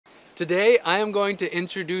Today I am going to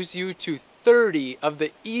introduce you to 30 of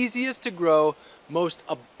the easiest to grow, most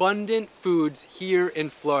abundant foods here in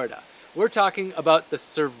Florida. We're talking about the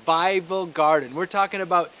survival garden. We're talking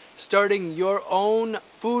about starting your own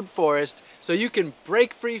food forest so you can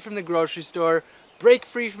break free from the grocery store, break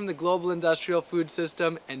free from the global industrial food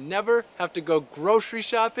system, and never have to go grocery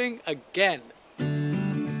shopping again.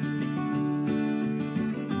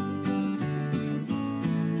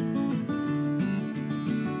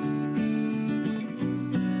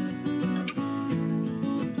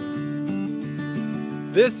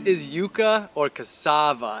 This is yuca or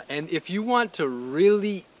cassava, and if you want to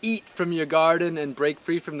really eat from your garden and break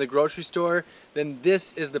free from the grocery store, then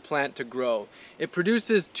this is the plant to grow. It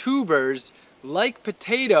produces tubers like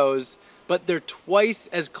potatoes, but they're twice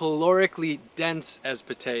as calorically dense as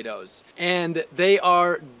potatoes. And they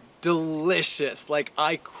are delicious. Like,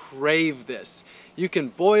 I crave this. You can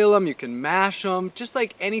boil them, you can mash them, just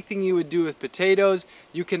like anything you would do with potatoes.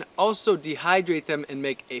 You can also dehydrate them and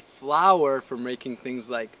make a flour for making things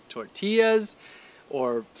like tortillas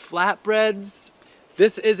or flatbreads.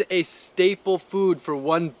 This is a staple food for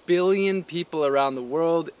 1 billion people around the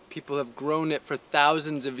world. People have grown it for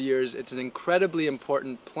thousands of years. It's an incredibly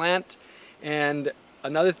important plant. And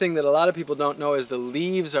another thing that a lot of people don't know is the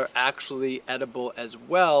leaves are actually edible as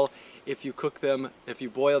well if you cook them, if you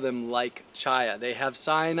boil them like chaya. They have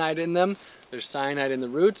cyanide in them. There's cyanide in the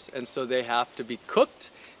roots, and so they have to be cooked,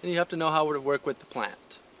 and you have to know how to work with the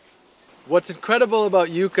plant. What's incredible about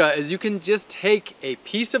yuca is you can just take a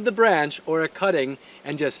piece of the branch or a cutting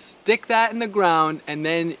and just stick that in the ground, and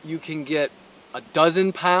then you can get a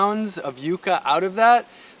dozen pounds of yuca out of that.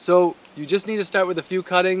 So you just need to start with a few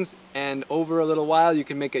cuttings, and over a little while you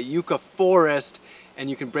can make a yuca forest, and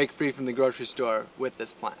you can break free from the grocery store with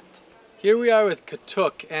this plant. Here we are with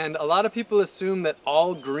Katuk, and a lot of people assume that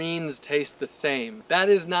all greens taste the same. That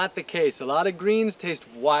is not the case. A lot of greens taste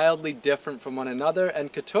wildly different from one another,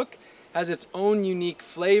 and Katuk has its own unique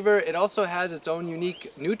flavor. It also has its own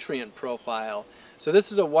unique nutrient profile. So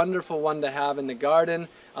this is a wonderful one to have in the garden.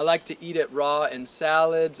 I like to eat it raw in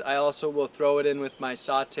salads. I also will throw it in with my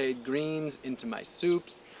sauteed greens into my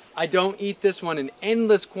soups. I don't eat this one in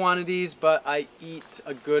endless quantities, but I eat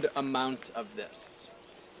a good amount of this.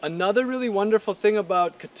 Another really wonderful thing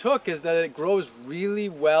about Katuk is that it grows really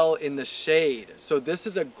well in the shade. So this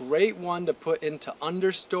is a great one to put into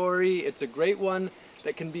understory. It's a great one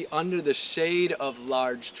that can be under the shade of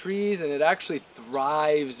large trees, and it actually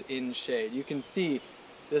thrives in shade. You can see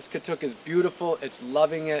this Katuk is beautiful. It's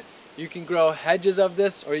loving it. You can grow hedges of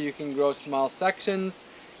this, or you can grow small sections,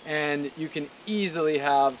 and you can easily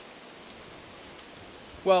have,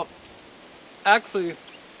 well, actually,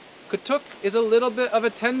 Katuk is a little bit of a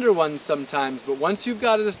tender one sometimes, but once you've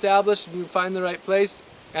got it established and you find the right place,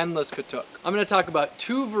 endless Katuk. I'm going to talk about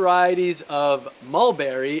two varieties of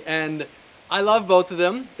mulberry, and I love both of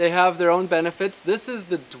them. They have their own benefits. This is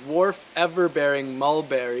the dwarf ever-bearing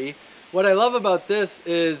mulberry. What I love about this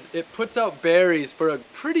is it puts out berries for a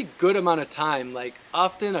pretty good amount of time, like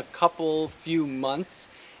often a few months,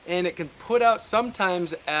 and it can put out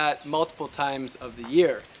sometimes at multiple times of the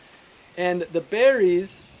year. And the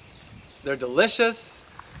berries, they're delicious.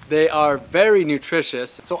 They are very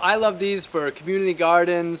nutritious. So I love these for community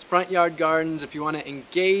gardens, front yard gardens, if you want to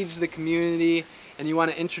engage the community and you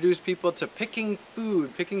want to introduce people to picking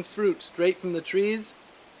fruit straight from the trees,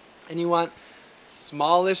 and you want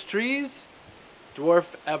smallish trees, dwarf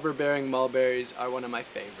ever-bearing mulberries are one of my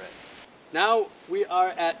favorite. Now we are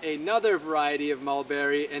at another variety of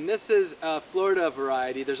mulberry, and this is a Florida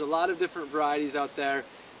variety. There's a lot of different varieties out there.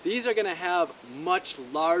 These are going to have much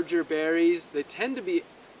larger berries. They tend to be,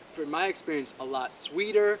 from my experience, a lot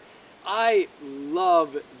sweeter. I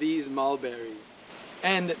love these mulberries.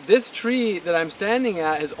 And this tree that I'm standing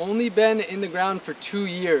at has only been in the ground for 2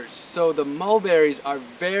 years. So the mulberries are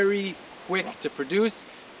very quick to produce,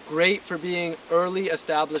 great for being early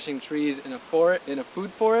establishing trees in a food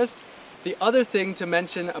forest. The other thing to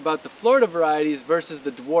mention about the Florida varieties versus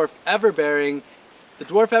the dwarf everbearing, the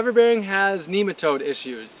dwarf everbearing has nematode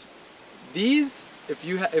issues. These, if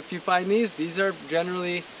you find these are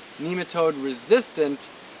generally nematode resistant,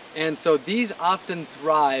 and so these often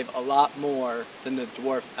thrive a lot more than the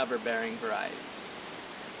dwarf everbearing varieties.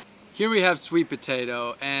 Here we have sweet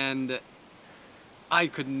potato, and I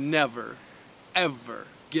could never, ever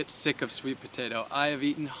get sick of sweet potato. I have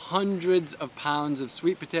eaten hundreds of pounds of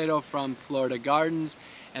sweet potato from Florida gardens,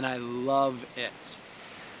 and I love it.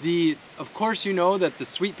 Of course, you know that the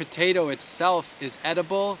sweet potato itself is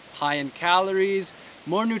edible, high in calories,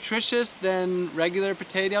 more nutritious than regular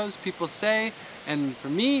potatoes, people say, and for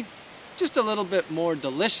me, just a little bit more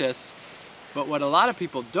delicious. But what a lot of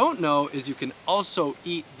people don't know is you can also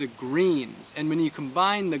eat the greens. And when you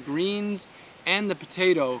combine the greens and the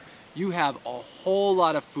potato, you have a whole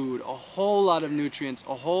lot of food, a whole lot of nutrients,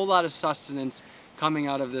 a whole lot of sustenance coming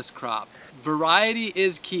out of this crop. Variety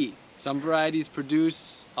is key. Some varieties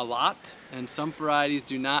produce a lot, and some varieties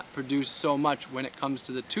do not produce so much when it comes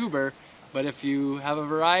to the tuber. But if you have a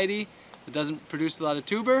variety that doesn't produce a lot of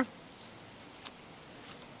tuber,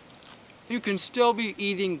 you can still be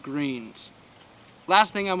eating greens.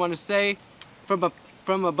 Last thing I want to say, from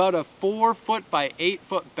about a 4-foot by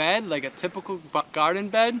 8-foot bed, like a typical garden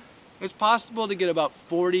bed, it's possible to get about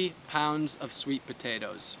 40 pounds of sweet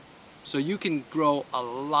potatoes. So you can grow a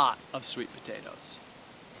lot of sweet potatoes.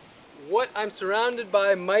 What I'm surrounded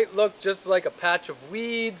by might look just like a patch of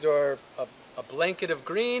weeds or a blanket of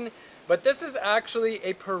green, but this is actually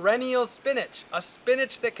a perennial spinach, a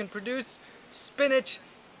spinach that can produce spinach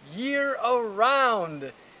year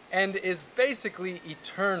around and is basically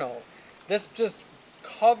eternal. This just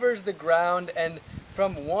covers the ground, and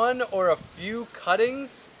from one or a few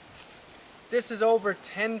cuttings, this is over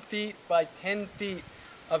 10 feet by 10 feet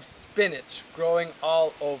of spinach growing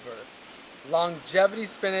all over. Longevity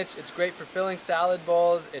spinach, it's great for filling salad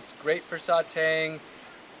bowls, it's great for sauteing.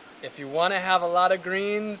 If you want to have a lot of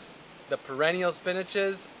greens, the perennial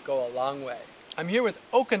spinaches go a long way. I'm here with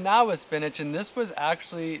Okinawa spinach, and this was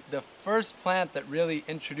actually the first plant that really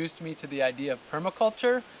introduced me to the idea of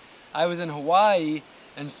permaculture. I was in Hawaii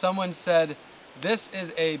and someone said, this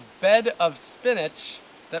is a bed of spinach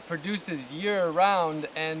that produces year round,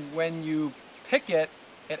 and when you pick it,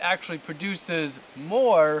 it actually produces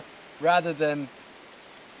more rather than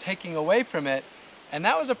taking away from it. And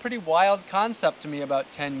that was a pretty wild concept to me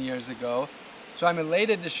about 10 years ago. So I'm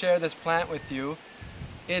elated to share this plant with you.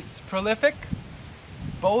 It's prolific.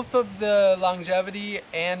 Both of the longevity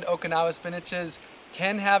and Okinawa spinaches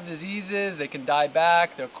can have diseases, they can die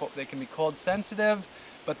back, they can be cold sensitive,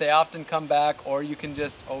 but they often come back, or you can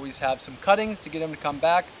just always have some cuttings to get them to come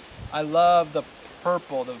back. I love the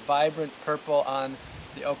purple, the vibrant purple on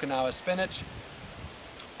the Okinawa spinach.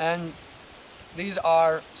 And these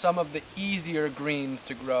are some of the easier greens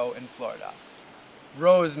to grow in Florida.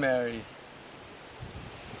 Rosemary.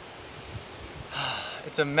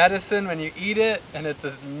 It's a medicine when you eat it, and it's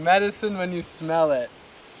a medicine when you smell it.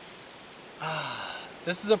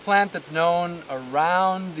 This is a plant that's known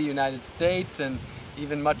around the United States and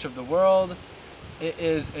even much of the world. It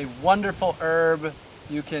is a wonderful herb.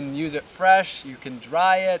 You can use it fresh, you can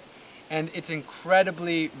dry it, and it's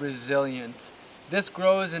incredibly resilient. This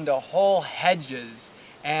grows into whole hedges,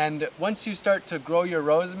 and once you start to grow your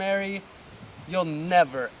rosemary, you'll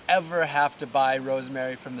never ever have to buy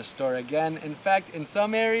rosemary from the store again. In fact, in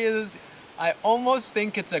some areas, I almost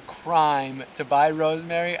think it's a crime to buy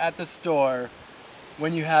rosemary at the store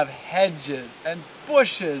when you have hedges and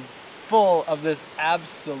bushes full of this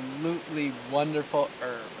absolutely wonderful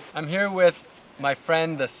herb. I'm here with my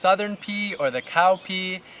friend the southern pea or the cow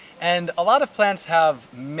pea, and a lot of plants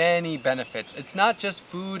have many benefits. It's not just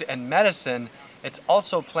food and medicine, it's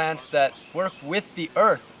also plants that work with the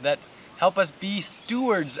earth, that help us be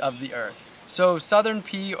stewards of the earth. So southern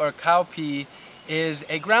pea or cow pea is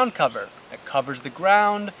a ground cover. It covers the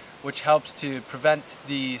ground, which helps to prevent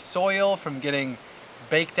the soil from getting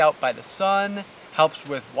baked out by the sun, helps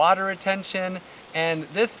with water retention, and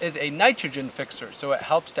this is a nitrogen fixer, so it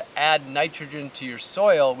helps to add nitrogen to your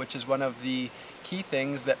soil, which is one of the key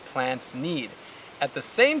things that plants need. At the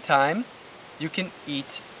same time, you can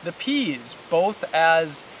eat the peas, both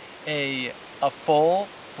as a full,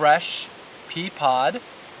 fresh pea pod,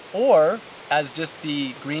 or as just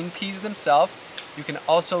the green peas themselves. You can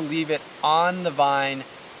also leave it on the vine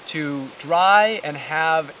to dry and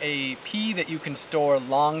have a pea that you can store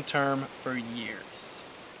long-term for years.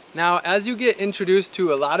 Now, as you get introduced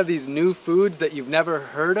to a lot of these new foods that you've never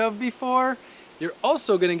heard of before, you're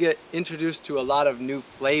also going to get introduced to a lot of new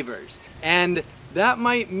flavors. And that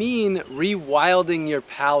might mean rewilding your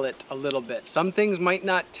palate a little bit. Some things might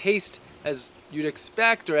not taste as you'd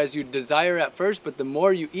expect or as you'd desire at first, but the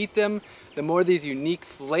more you eat them, the more these unique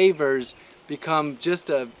flavors become just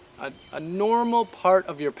a normal part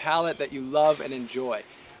of your palate that you love and enjoy.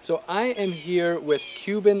 So I am here with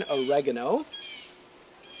Cuban oregano,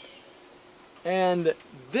 and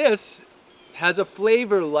this has a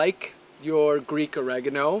flavor like your Greek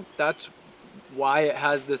oregano. That's why it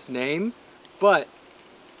has this name. But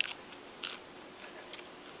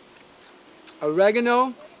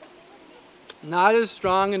oregano, not as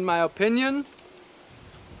strong in my opinion,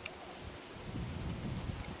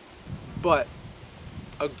 but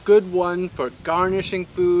a good one for garnishing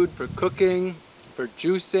food, for cooking, for for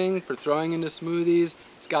juicing, for throwing into smoothies.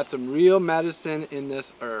 It's got some real medicine in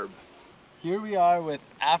this herb. Here we are with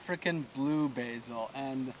African blue basil,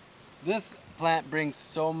 and this plant brings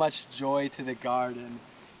so much joy to the garden.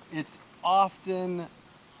 It's often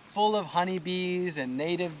full of honeybees and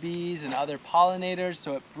native bees and other pollinators,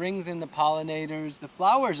 so it brings in the pollinators. The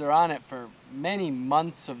flowers are on it for many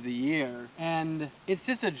months of the year, and it's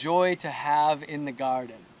just a joy to have in the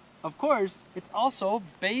garden. Of course, it's also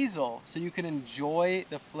basil, so you can enjoy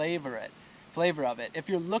the flavor of it. If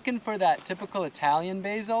you're looking for that typical Italian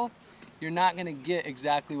basil, you're not going to get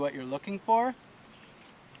exactly what you're looking for.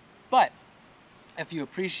 But if you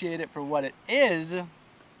appreciate it for what it is,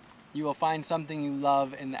 you will find something you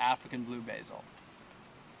love in the African blue basil.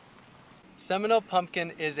 Seminole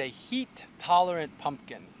pumpkin is a heat-tolerant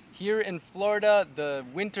pumpkin. Here in Florida, the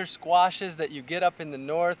winter squashes that you get up in the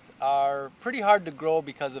north are pretty hard to grow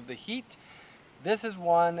because of the heat. This is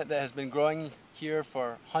one that has been growing here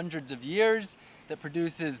for hundreds of years that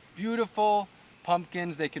produces beautiful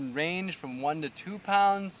pumpkins. They can range from 1 to 2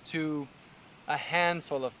 pounds to a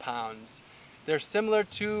handful of pounds. They're similar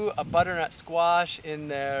to a butternut squash in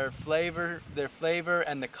their flavor,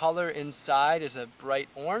 and the color inside is a bright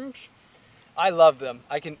orange. I love them.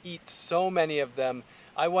 I can eat so many of them.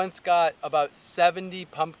 I once got about 70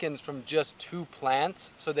 pumpkins from just 2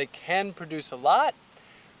 plants, so they can produce a lot.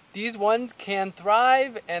 These ones can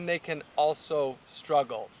thrive and they can also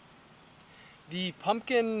struggle. The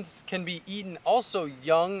pumpkins can be eaten also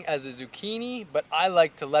young as a zucchini, but I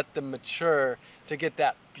like to let them mature to get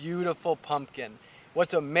that beautiful pumpkin.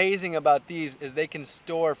 What's amazing about these is they can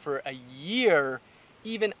store for a year,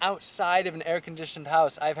 even outside of an air-conditioned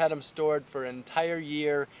house. I've had them stored for an entire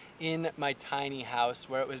year in my tiny house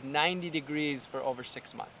where it was 90 degrees for over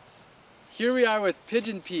 6 months. Here we are with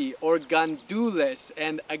pigeon pea or gandules,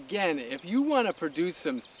 and again, if you want to produce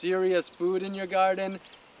some serious food in your garden,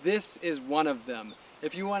 this is one of them.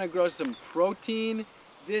 If you want to grow some protein,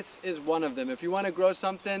 this is one of them. If you want to grow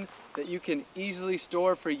something that you can easily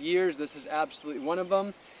store for years, this is absolutely one of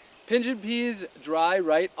them. Pigeon peas dry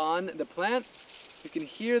right on the plant. You can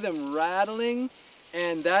hear them rattling,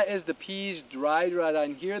 and that is the peas dried right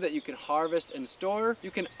on here that you can harvest and store.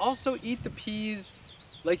 You can also eat the peas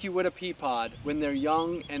like you would a pea pod when they're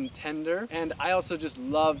young and tender. And I also just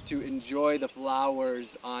love to enjoy the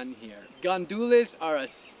flowers on here. Gandules are a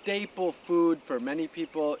staple food for many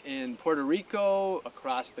people in Puerto Rico,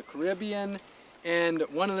 across the Caribbean. And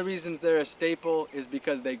one of the reasons they're a staple is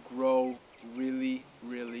because they grow really,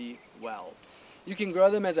 really well. You can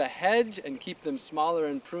grow them as a hedge and keep them smaller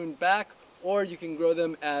and pruned back, or you can grow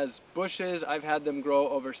them as bushes. I've had them grow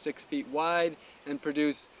over 6 feet wide and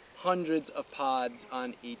produce hundreds of pods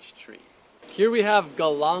on each tree. Here we have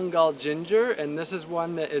galangal ginger, and this is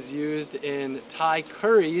one that is used in Thai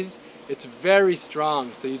curries. It's very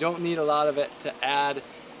strong, so you don't need a lot of it to add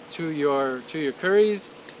to your curries.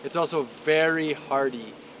 It's also very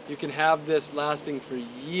hardy. You can have this lasting for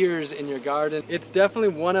years in your garden. It's definitely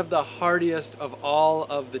one of the hardiest of all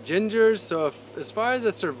of the gingers, so as far as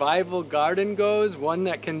a survival garden goes, one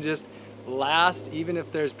that can just last even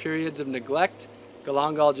if there's periods of neglect,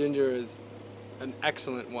 galangal ginger is an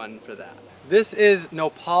excellent one for that. This is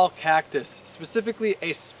nopal cactus, specifically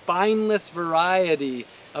a spineless variety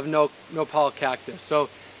of nopal cactus. So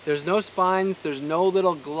there's no spines, there's no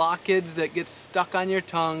little glochids that get stuck on your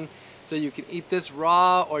tongue. So you can eat this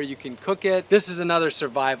raw or you can cook it. This is another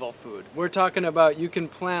survival food. We're talking about you can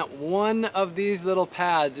plant one of these little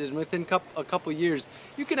pads and within a couple years,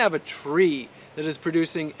 you can have a tree that is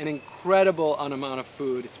producing an incredible amount of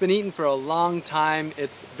food. It's been eaten for a long time.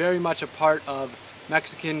 It's very much a part of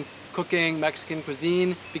Mexican cooking, Mexican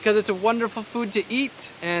cuisine, because it's a wonderful food to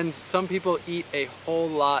eat, and some people eat a whole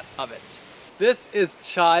lot of it. This is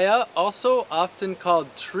chaya, also often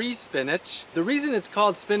called tree spinach. The reason it's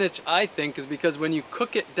called spinach, I think, is because when you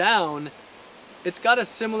cook it down, it's got a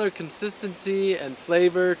similar consistency and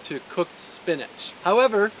flavor to cooked spinach.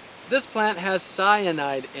 However, this plant has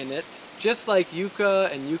cyanide in it, just like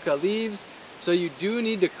yucca and yucca leaves, so you do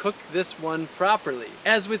need to cook this one properly.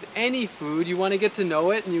 As with any food, you want to get to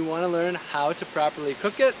know it and you want to learn how to properly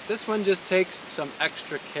cook it. This one just takes some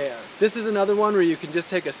extra care. This is another one where you can just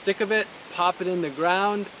take a stick of it, pop it in the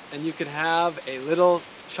ground, and you can have a little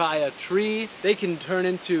chaya tree. They can turn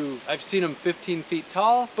into, I've seen them 15 feet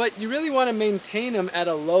tall, but you really want to maintain them at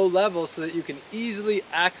a low level so that you can easily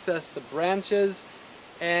access the branches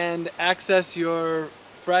and access your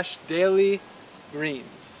fresh daily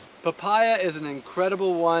greens. Papaya is an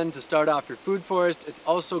incredible one to start off your food forest. It's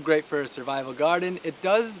also great for a survival garden. It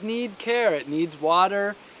does need care. It needs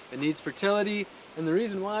water, it needs fertility, And the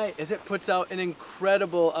reason why is it puts out an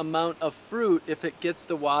incredible amount of fruit if it gets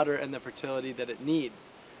the water and the fertility that it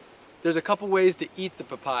needs. There's a couple ways to eat the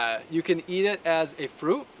papaya. You can eat it as a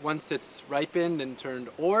fruit once it's ripened and turned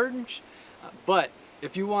orange, but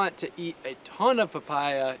if you want to eat a ton of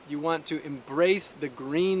papaya, you want to embrace the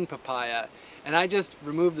green papaya. And I just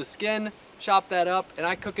remove the skin, chop that up, and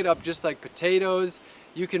I cook it up just like potatoes.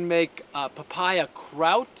 You can make papaya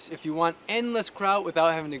kraut if you want endless kraut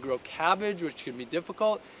without having to grow cabbage, which can be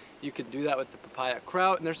difficult. You can do that with the papaya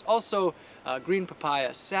kraut. And there's also green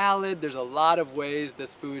papaya salad. There's a lot of ways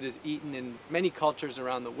this food is eaten in many cultures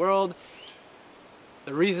around the world.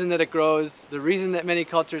 The reason that it grows, the reason that many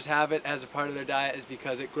cultures have it as a part of their diet is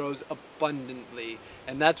because it grows abundantly.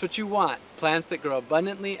 And that's what you want. Plants that grow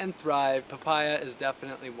abundantly and thrive. Papaya is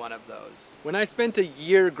definitely one of those. When I spent a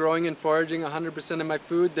year growing and foraging 100% of my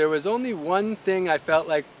food, there was only one thing I felt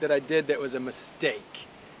like that I did that was a mistake,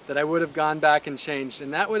 that I would have gone back and changed,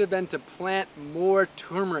 and that would have been to plant more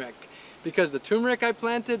turmeric, because the turmeric I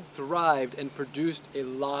planted thrived and produced a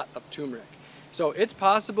lot of turmeric. So it's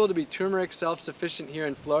possible to be turmeric self-sufficient here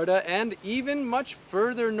in Florida, and even much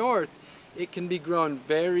further north, it can be grown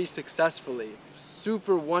very successfully.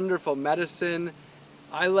 Super wonderful medicine.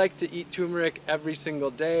 I like to eat turmeric every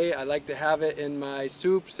single day. I like to have it in my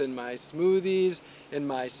soups, in my smoothies, in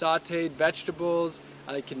my sauteed vegetables.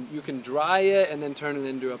 You can dry it and then turn it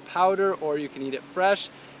into a powder, or you can eat it fresh.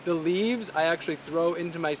 The leaves I actually throw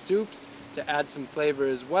into my soups to add some flavor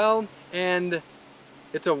as well. And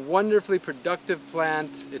it's a wonderfully productive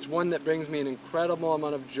plant. It's one that brings me an incredible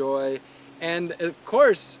amount of joy. And of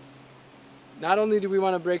course, not only do we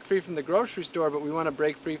want to break free from the grocery store, but we want to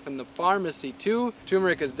break free from the pharmacy too.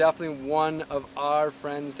 Turmeric is definitely one of our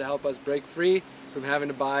friends to help us break free from having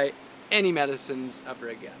to buy any medicines ever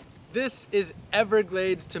again. This is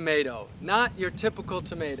Everglades tomato, not your typical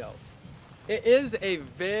tomato. It is a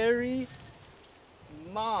very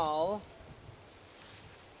small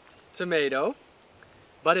tomato,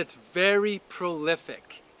 but it's very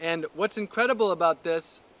prolific. And what's incredible about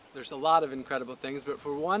this, there's a lot of incredible things, but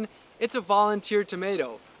for one, it's a volunteer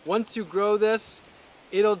tomato. Once you grow this,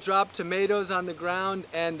 it'll drop tomatoes on the ground,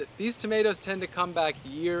 and these tomatoes tend to come back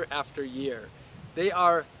year after year. They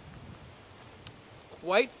are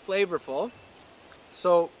quite flavorful.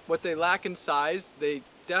 So what they lack in size, they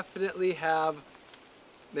definitely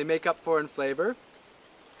they make up for in flavor.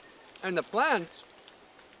 And the plants,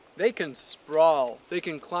 they can sprawl. They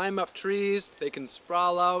can climb up trees, they can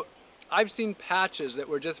sprawl out. I've seen patches that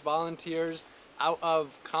were just volunteers out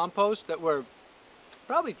of compost that were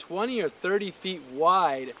probably 20 or 30 feet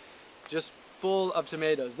wide, just full of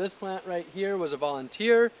tomatoes. This plant right here was a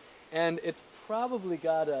volunteer, and it's probably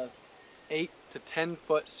got a 8 to 10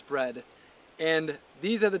 foot spread. And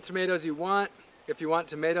these are the tomatoes you want if you want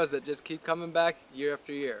tomatoes that just keep coming back year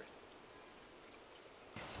after year.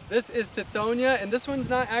 This is Tithonia, and this one's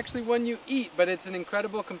not actually one you eat, but it's an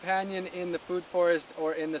incredible companion in the food forest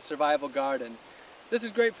or in the survival garden. This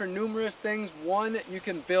is great for numerous things. One, you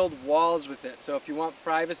can build walls with it. So if you want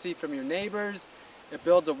privacy from your neighbors, it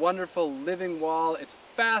builds a wonderful living wall. It's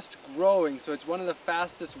fast growing, so it's one of the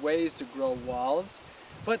fastest ways to grow walls.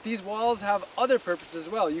 But these walls have other purposes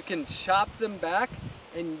as well. You can chop them back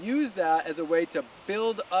and use that as a way to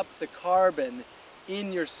build up the carbon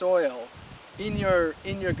in your soil, in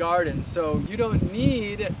your garden. So you don't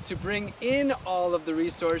need to bring in all of the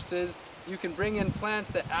resources. You can bring in plants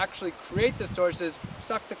that actually create the sources,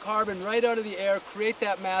 suck the carbon right out of the air, create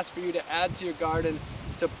that mass for you to add to your garden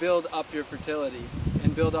to build up your fertility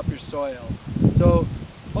and build up your soil. So,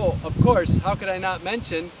 oh, of course, how could I not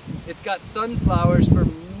mention, it's got sunflowers for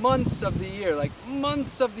months of the year. Like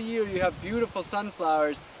months of the year you have beautiful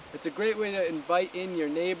sunflowers. It's a great way to invite in your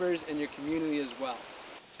neighbors and your community as well.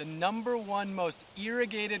 The #1 most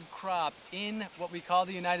irrigated crop in what we call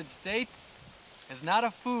the United States is not a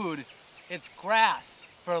food, it's grass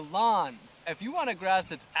for lawns. If you want a grass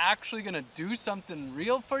that's actually gonna do something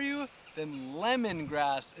real for you, then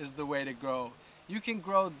lemongrass is the way to grow. You can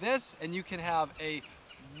grow this and you can have a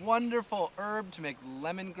wonderful herb to make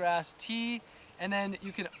lemongrass tea, and then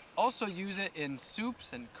you can also use it in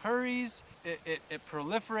soups and curries. It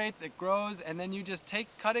proliferates, it grows, and then you just take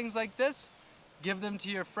cuttings like this, give them to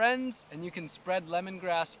your friends, and you can spread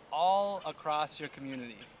lemongrass all across your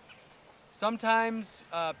community. Sometimes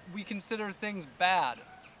we consider things bad,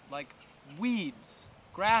 like weeds,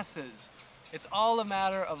 grasses. It's all a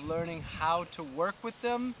matter of learning how to work with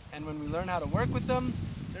them, and when we learn how to work with them,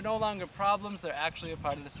 they're no longer problems, they're actually a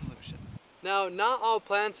part of the solution. Now, not all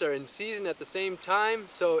plants are in season at the same time,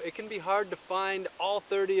 so it can be hard to find all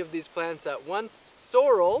 30 of these plants at once.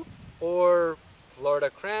 Sorrel, or Florida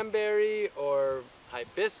cranberry or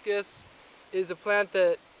hibiscus is a plant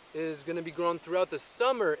that is going to be grown throughout the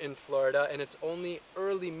summer in Florida, and it's only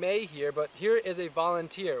early May here, but here is a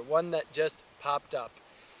volunteer, one that just popped up.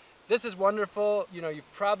 This is wonderful. You know,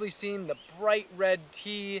 you've probably seen the bright red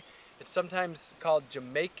tea. It's sometimes called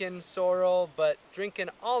Jamaican sorrel, but drinking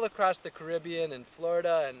all across the Caribbean and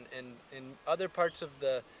Florida and in other parts of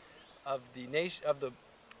the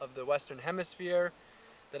Western Hemisphere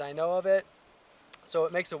that I know of it. So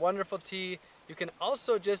it makes a wonderful tea. You can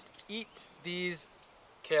also just eat these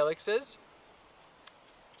calyxes.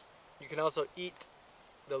 You can also eat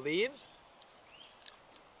the leaves.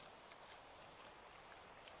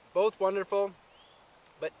 Both wonderful,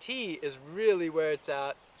 but tea is really where it's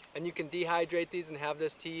at, and you can dehydrate these and have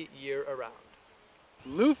this tea year around.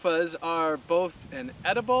 Loofahs are both an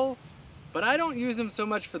edible, but I don't use them so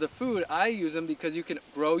much for the food. I use them because you can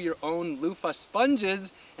grow your own loofah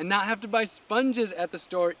sponges and not have to buy sponges at the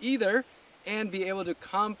store either, and be able to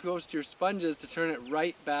compost your sponges to turn it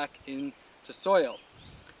right back into soil.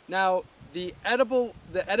 Now, the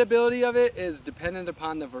edibility of it is dependent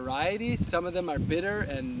upon the variety. Some of them are bitter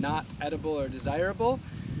and not edible or desirable.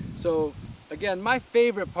 So again, my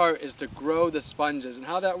favorite part is to grow the sponges, and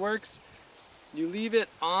how that works, you leave it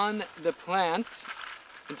on the plant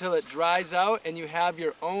until it dries out and you have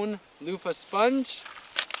your own loofah sponge.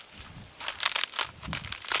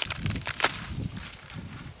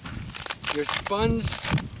 Your sponge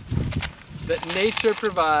that nature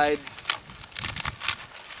provides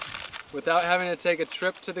without having to take a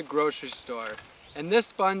trip to the grocery store. And this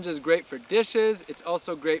sponge is great for dishes. It's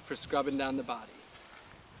also great for scrubbing down the body.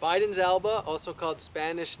 Biden's alba, also called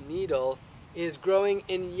Spanish needle, is growing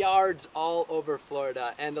in yards all over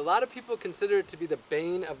Florida. And a lot of people consider it to be the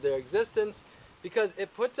bane of their existence because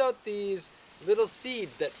it puts out these little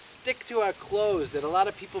seeds that stick to our clothes that a lot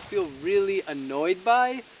of people feel really annoyed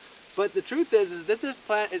by. But the truth is that this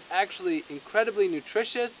plant is actually incredibly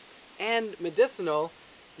nutritious and medicinal.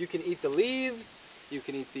 You can eat the leaves, you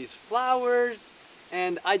can eat these flowers,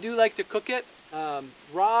 and I do like to cook it.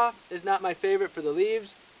 Raw is not my favorite for the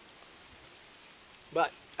leaves, but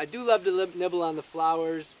I do love to nibble on the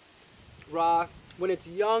flowers raw. When it's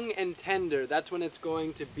young and tender, that's when it's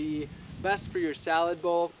going to be best for your salad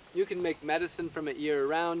bowl. You can make medicine from it year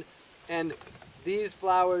round, and these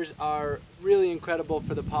flowers are really incredible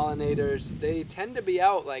for the pollinators. They tend to be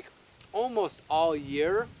out like almost all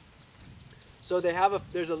year. So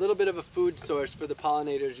there's a little bit of a food source for the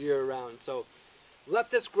pollinators year round. So let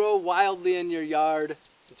this grow wildly in your yard.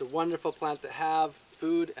 It's a wonderful plant to have,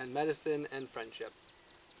 food and medicine and friendship.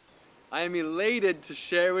 I am elated to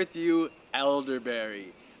share with you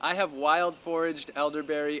elderberry. I have wild foraged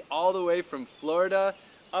elderberry all the way from Florida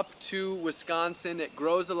up to Wisconsin. It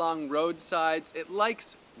grows along roadsides. It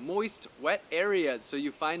likes moist, wet areas, so you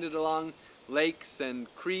find it along lakes and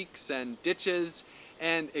creeks and ditches,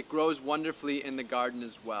 and it grows wonderfully in the garden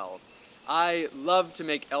as well. I love to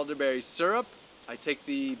make elderberry syrup. I take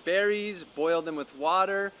the berries, boil them with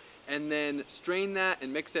water, and then strain that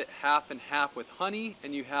and mix it half and half with honey,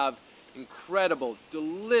 and you have incredible,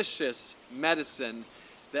 delicious medicine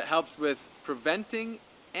that helps with preventing,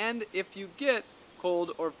 and if you get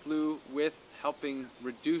cold or flu, with helping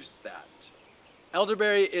reduce that.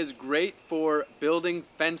 Elderberry is great for building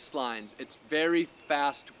fence lines. It's very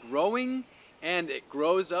fast growing, and it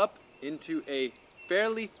grows up into a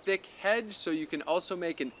fairly thick hedge, so you can also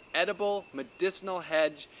make an edible medicinal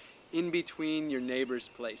hedge in between your neighbor's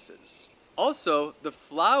places. Also, the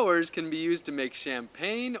flowers can be used to make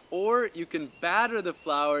champagne, or you can batter the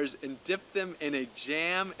flowers and dip them in a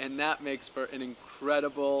jam, and that makes for an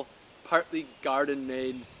incredible, partly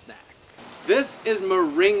garden-made snack. This is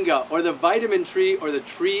moringa, or the vitamin tree, or the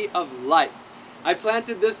tree of life. I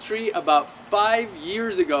planted this tree about 5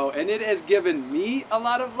 years ago, and it has given me a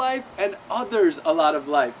lot of life and others a lot of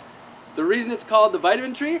life. The reason it's called the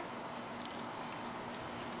vitamin tree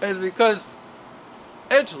is because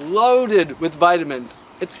it's loaded with vitamins.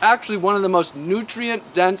 It's actually one of the most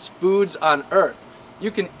nutrient-dense foods on earth.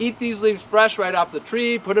 You can eat these leaves fresh right off the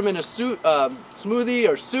tree, put them in a smoothie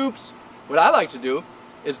or soups. What I like to do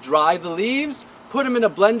is dry the leaves, put them in a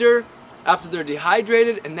blender after they're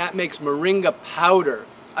dehydrated, and that makes moringa powder.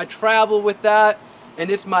 I travel with that, and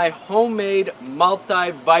it's my homemade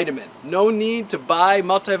multivitamin. No need to buy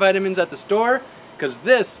multivitamins at the store, because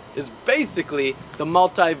this is basically the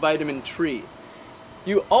multivitamin tree.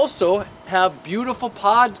 You also have beautiful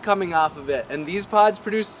pods coming off of it, and these pods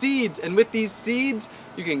produce seeds, and with these seeds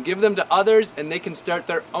you can give them to others and they can start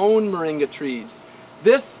their own moringa trees.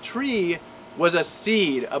 This tree was a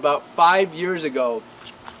seed about 5 years ago,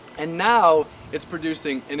 and now it's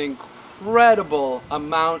producing an incredible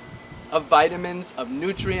amount of vitamins, of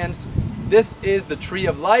nutrients. This is the tree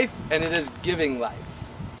of life, and it is giving life.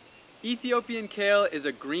 Ethiopian kale is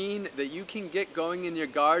a green that you can get going in your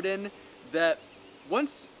garden that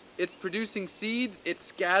once it's producing seeds, it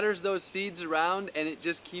scatters those seeds around and it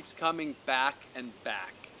just keeps coming back and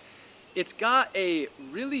back. It's got a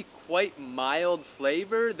really quite mild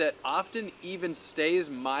flavor that often even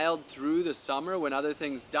stays mild through the summer when other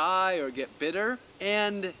things die or get bitter.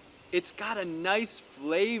 And it's got a nice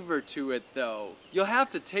flavor to it though. You'll have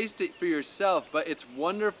to taste it for yourself, but it's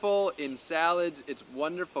wonderful in salads, it's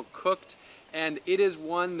wonderful cooked, and it is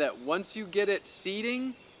one that once you get it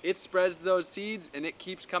seeding, it spreads those seeds and it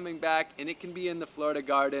keeps coming back, and it can be in the Florida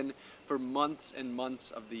garden for months and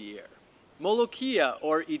months of the year. Molokhia,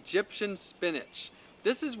 or Egyptian spinach.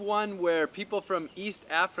 This is one where people from East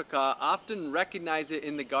Africa often recognize it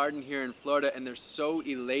in the garden here in Florida, and they're so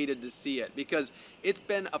elated to see it because it's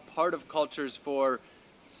been a part of cultures for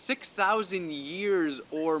 6,000 years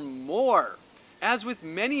or more. As with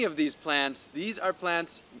many of these plants, these are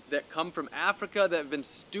plants that come from Africa that have been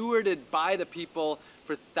stewarded by the people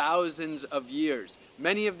for thousands of years.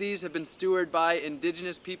 Many of these have been stewarded by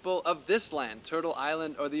indigenous people of this land, Turtle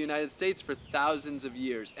Island or the United States, for thousands of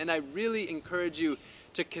years. And I really encourage you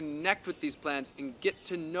to connect with these plants and get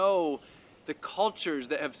to know the cultures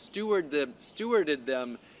that have stewarded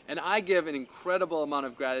them. And I give an incredible amount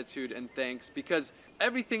of gratitude and thanks because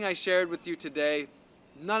everything I shared with you today,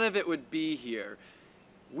 none of it would be here.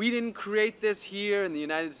 We didn't create this here in the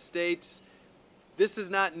United States. This is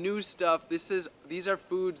not new stuff. These are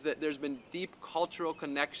foods that there's been deep cultural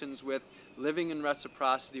connections with, living in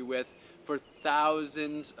reciprocity with, for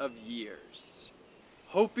thousands of years.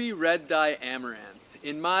 Hopi red dye amaranth.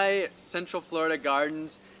 In my Central Florida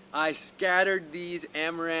gardens, I scattered these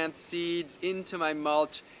amaranth seeds into my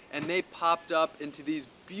mulch, and they popped up into these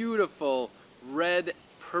beautiful red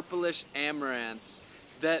purplish amaranths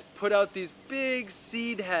that put out these big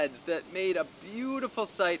seed heads that made a beautiful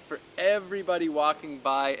sight for everybody walking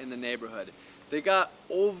by in the neighborhood. They got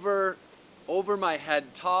over my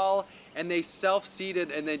head tall, and they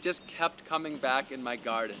self-seeded, and they just kept coming back in my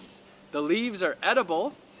gardens. The leaves are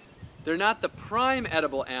edible. They're not the prime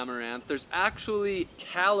edible amaranth. There's actually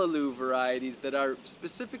callaloo varieties that are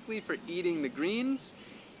specifically for eating the greens.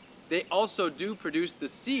 They also do produce the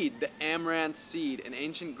seed, the amaranth seed, an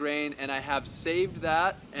ancient grain, and I have saved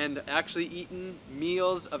that and actually eaten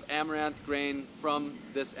meals of amaranth grain from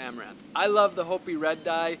this amaranth. I love the Hopi red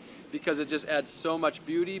dye because it just adds so much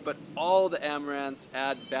beauty, but all the amaranths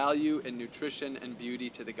add value and nutrition and beauty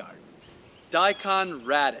to the garden. Daikon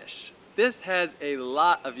radish. This has a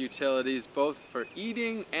lot of utilities, both for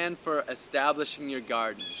eating and for establishing your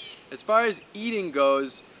garden. As far as eating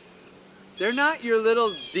goes, they're not your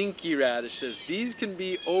little dinky radishes. These can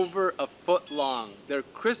be over a foot long. They're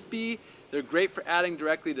crispy, they're great for adding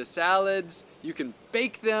directly to salads. You can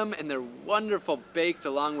bake them, and they're wonderful baked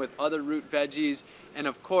along with other root veggies. And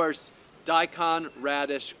of course, daikon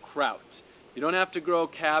radish kraut. You don't have to grow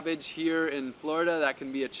cabbage here in Florida. That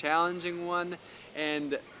can be a challenging one.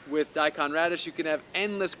 And with daikon radish, you can have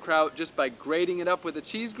endless kraut just by grating it up with a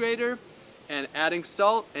cheese grater and adding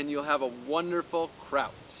salt, and you'll have a wonderful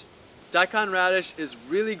kraut. Daikon radish is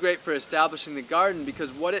really great for establishing the garden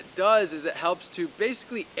because what it does is it helps to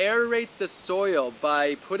basically aerate the soil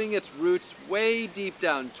by putting its roots way deep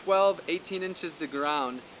down, 12, 18 inches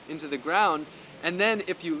into the ground. And then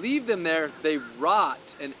if you leave them there, they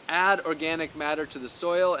rot and add organic matter to the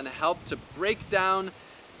soil and help to break down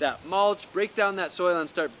that mulch, break down that soil, and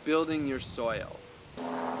start building your soil.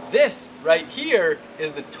 This right here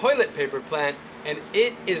is the toilet paper plant, and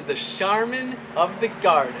it is the Charmin of the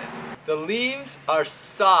garden. The leaves are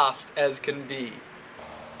soft as can be,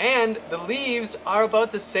 and the leaves are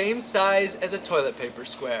about the same size as a toilet paper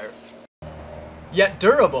square. Yet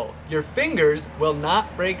durable, your fingers will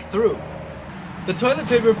not break through. The toilet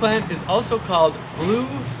paper plant is also called blue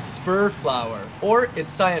spur flower, or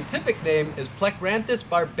its scientific name is Plecranthus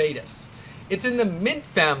barbatus. It's in the mint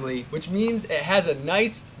family, which means it has a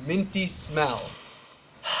nice minty smell.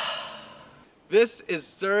 This is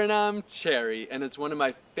Suriname cherry, and it's one of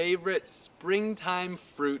my favorite springtime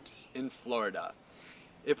fruits in Florida.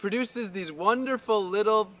 It produces these wonderful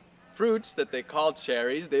little fruits that they call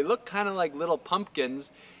cherries. They look kind of like little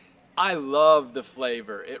pumpkins. I love the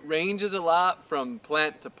flavor. It ranges a lot from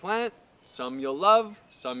plant to plant. Some you'll love,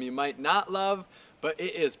 some you might not love, but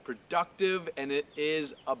it is productive and it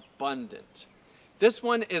is abundant. This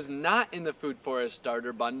one is not in the Food Forest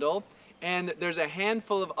Starter Bundle, and there's a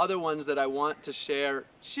handful of other ones that I want to share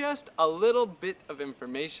just a little bit of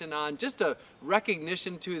information on, just a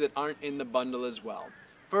recognition to that aren't in the bundle as well.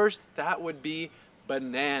 first, that would be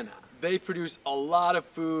banana. They produce a lot of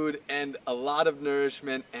food and a lot of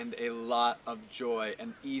nourishment and a lot of joy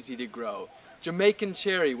and easy to grow. Jamaican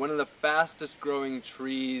cherry, one of the fastest growing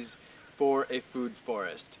trees for a food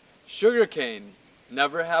forest. Sugarcane,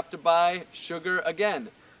 never have to buy sugar again.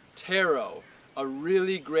 Taro, a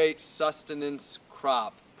really great sustenance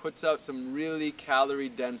crop, puts out some really calorie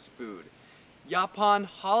dense food. Japan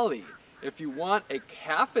holly, if you want a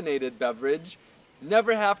caffeinated beverage,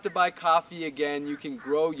 never have to buy coffee again. You can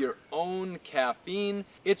grow your own caffeine.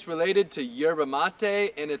 It's related to yerba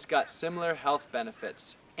mate and it's got similar health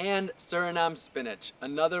benefits. And Suriname spinach,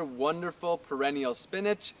 another wonderful perennial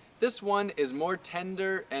spinach. This one is more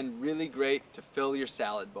tender and really great to fill your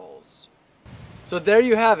salad bowls. So there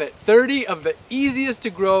you have it, 30 of the easiest to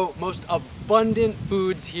grow, most abundant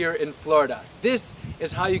foods here in Florida. This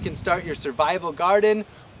is how you can start your survival garden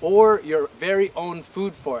or your very own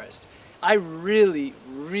food forest. I really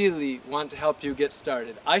want to help you get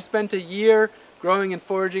started. I spent a year growing and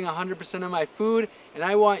foraging 100% of my food, and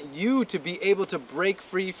I want you to be able to break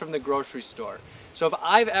free from the grocery store. So if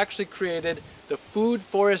I've actually created the Food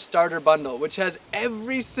Forest Starter Bundle, which has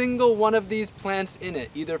every single one of these plants in it,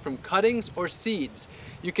 either from cuttings or seeds.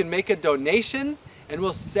 You can make a donation and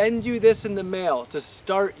we'll send you this in the mail to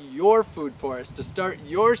start your food forest, to start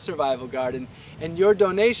your survival garden, and your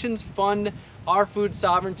donations fund our food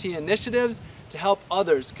sovereignty initiatives to help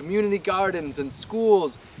others, community gardens and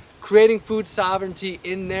schools, creating food sovereignty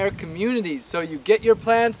in their communities. So you get your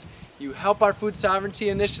plants, you help our food sovereignty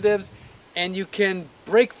initiatives, and you can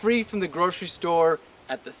break free from the grocery store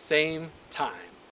at the same time.